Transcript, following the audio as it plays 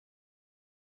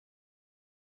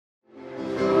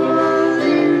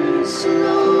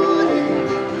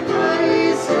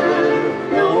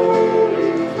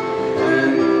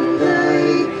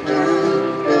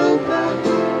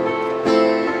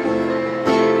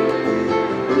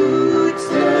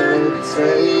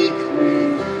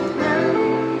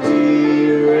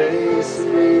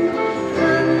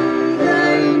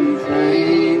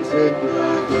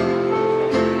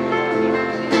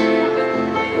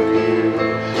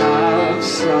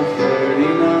suffered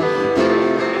enough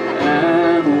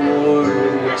and war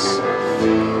with yourself.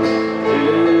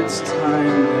 It's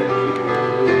time that you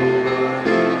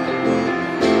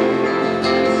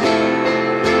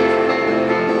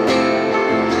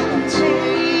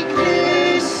take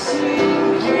this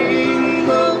sinking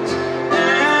boat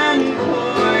and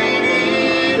point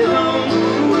it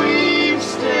home. We've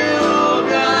still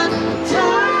got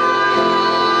time.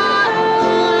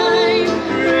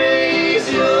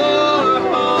 Raise your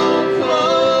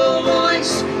hopeful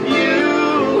voice.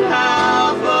 You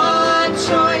have a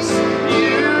choice.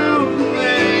 You've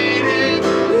made it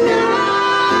now.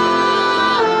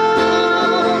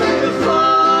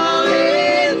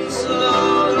 Falling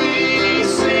slowly,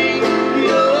 sing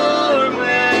your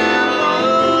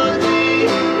melody.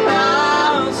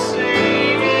 I'll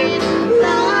sing it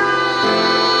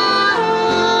loud.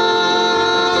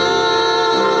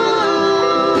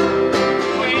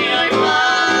 We are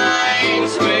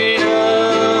minds made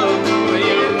up.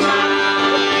 Your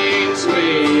mind's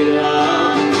made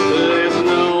up. There's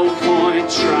no point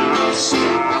trying to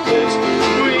stop it.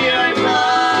 We are mind,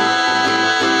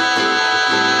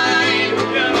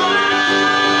 your mind.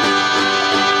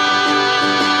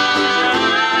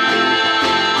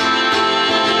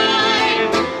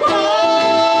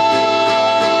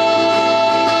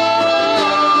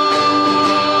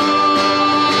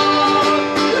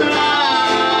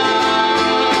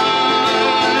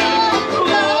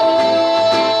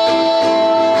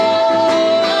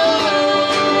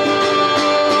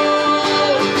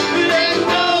 There's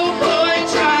no point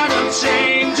trying to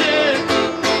change it.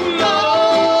 No.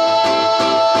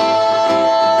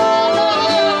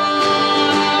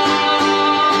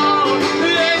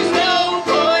 There's no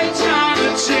point trying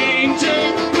to change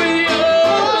it with you.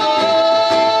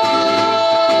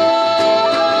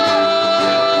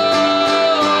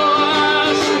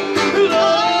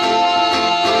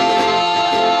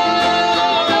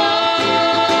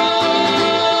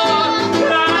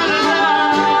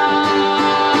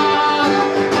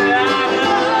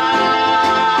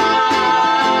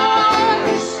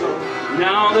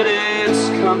 Now that it's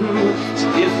come,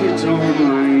 if you don't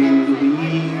mind,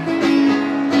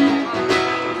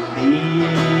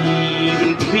 leave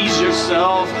and please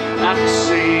yourself at the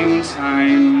same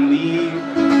time. Leave,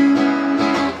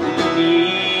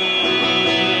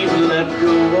 let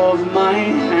go of my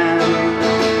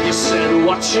hand. You said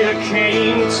what you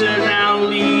came to, now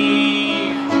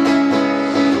leave.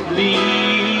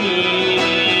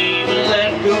 Leave,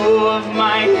 let go of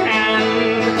my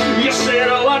hand. You said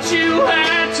what you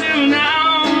had to,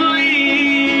 now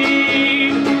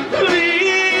leave.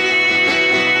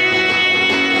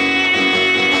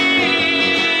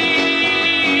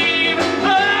 Leave.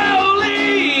 Oh,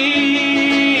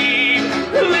 leave.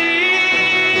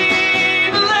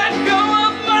 Leave. Let go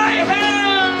of my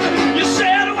hand. You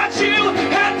said what you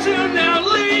had to, now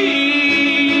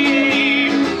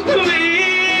leave. Leave.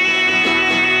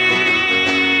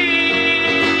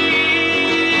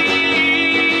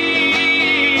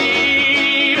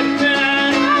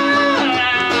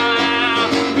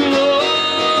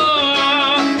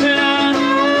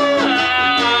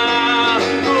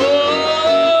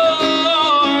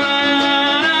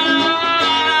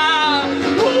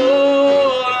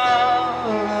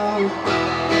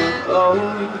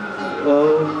 Oh,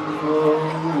 oh.